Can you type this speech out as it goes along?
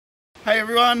Hey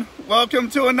everyone, welcome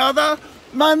to another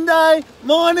Monday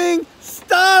Morning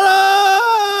Starter!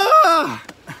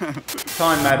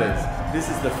 Time matters. This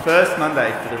is the first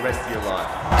Monday for the rest of your life.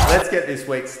 Let's get this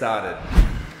week started.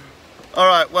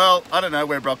 Alright, well, I don't know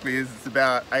where Broccoli is. It's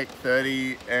about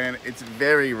 8:30 and it's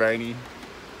very rainy.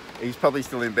 He's probably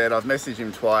still in bed. I've messaged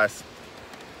him twice.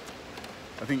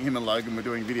 I think him and Logan were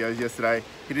doing videos yesterday.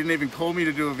 He didn't even call me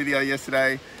to do a video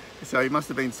yesterday. So he must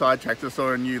have been sidetracked. I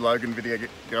saw a new Logan video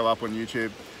go up on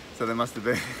YouTube. So they must have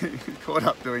been caught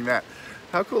up doing that.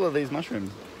 How cool are these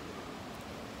mushrooms?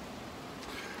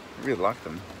 I really like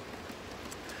them.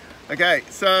 Okay,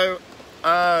 so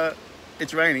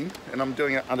it's raining and I'm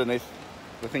doing it underneath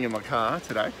the thing in my car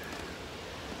today.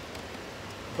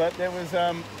 But there was,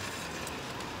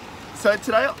 so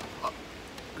today,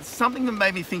 something that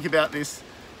made me think about this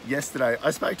yesterday. I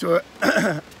spoke to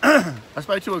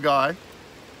a guy.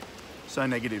 So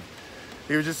negative.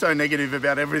 He was just so negative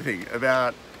about everything,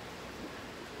 about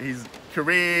his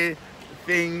career,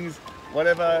 things,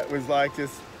 whatever. It was like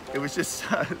it was just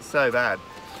so bad.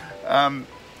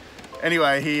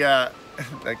 Anyway, that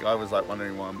guy was like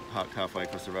wondering why I'm parked halfway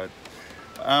across the road.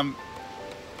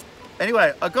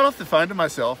 Anyway, I got off the phone to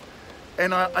myself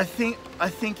and I think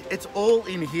it's all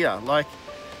in here. Like,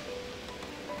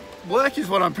 work is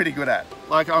what I'm pretty good at.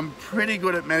 Like, I'm pretty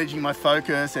good at managing my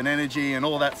focus and energy and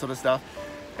all that sort of stuff.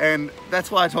 And that's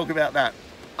why I talk about that.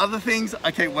 Other things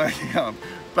I keep working on.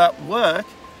 But work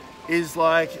is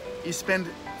like, you spend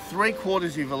 3/4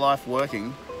 of your life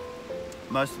working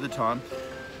most of the time,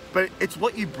 but it's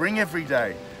what you bring every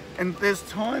day. And there's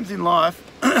times in life,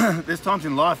 there's times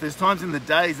in the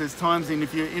days, there's times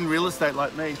if you're in real estate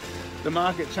like me, the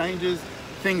market changes,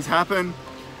 things happen.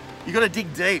 You got to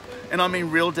dig deep, and I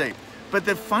mean real deep. But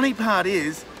the funny part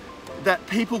is that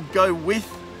people go with,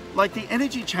 like, the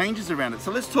energy changes around it.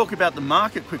 So let's talk about the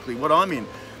market quickly, what I'm in.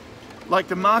 Like,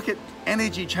 the market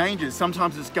energy changes.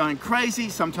 Sometimes it's going crazy,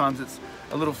 sometimes it's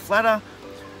a little flatter,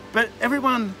 but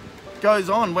everyone goes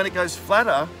on when it goes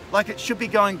flatter, like it should be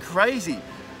going crazy.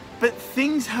 But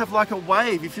things have like a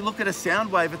wave. If you look at a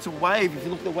sound wave, it's a wave. If you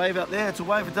look at the wave out there, it's a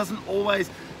wave. It doesn't always,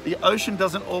 the ocean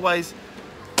doesn't always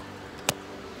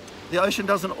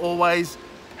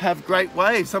have great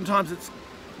waves. Sometimes it's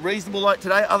reasonable like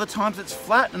today, other times it's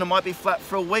flat and it might be flat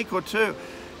for a week or two,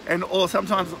 or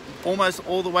sometimes almost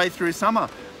all the way through summer.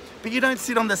 But you don't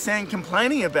sit on the sand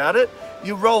complaining about it,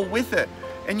 you roll with it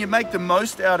and you make the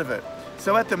most out of it.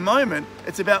 So at the moment,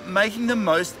 it's about making the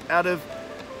most out of,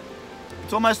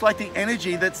 it's almost like the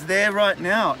energy that's there right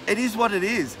now. It is what it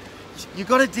is. You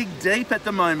got to dig deep at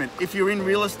the moment. If you're in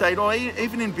real estate or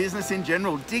even in business in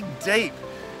general, dig deep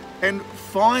and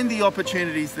find the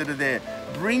opportunities that are there.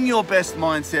 Bring your best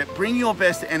mindset, bring your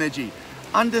best energy.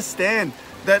 Understand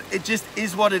that it just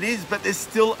is what it is, but there's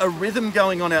still a rhythm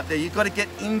going on out there. You've got to get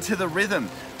into the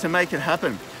rhythm to make it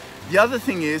happen. The other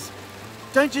thing is,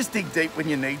 don't just dig deep when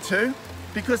you need to,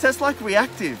 because that's like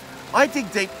reactive. I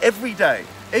dig deep every day.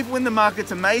 Even when the market's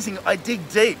amazing, I dig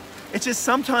deep. It's just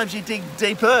sometimes you dig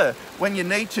deeper when you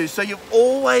need to. So you've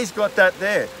always got that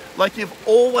there. Like, you've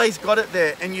always got it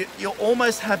there, and you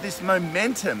almost have this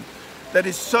momentum that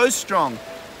is so strong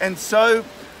and so,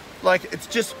 like, it's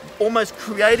just almost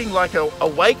creating like a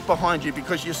wake behind you,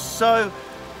 because you're so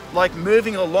like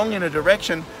moving along in a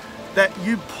direction that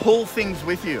you pull things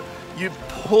with you. You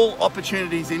pull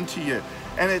opportunities into you,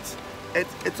 and it's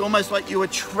almost like you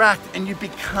attract and you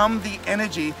become the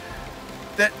energy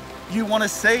that you want to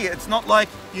see. It's not like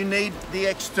you need the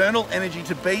external energy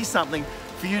to be something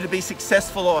for you to be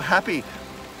successful or happy.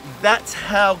 That's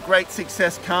how great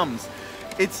success comes.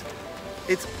 It's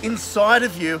inside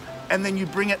of you, and then you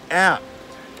bring it out.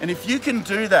 And if you can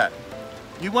do that,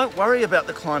 you won't worry about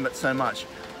the climate so much.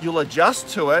 You'll adjust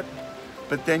to it,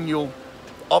 but then you'll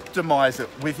optimize it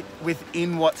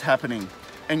within what's happening,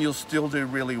 and you'll still do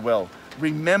really well.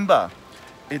 Remember,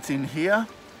 it's in here,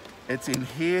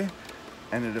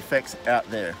 and it affects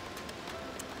out there.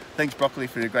 Thanks, Broccoli,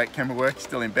 for your great camera work.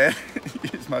 Still in bed.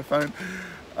 Use my phone.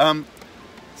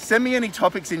 Send me any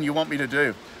topics you want me to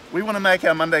do. We want to make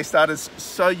our Monday starters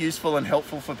so useful and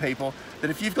helpful for people that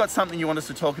if you've got something you want us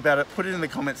to talk about, put it in the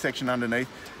comment section underneath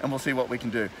and we'll see what we can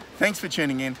do. Thanks for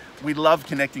tuning in. We love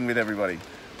connecting with everybody.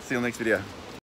 See you in the next video.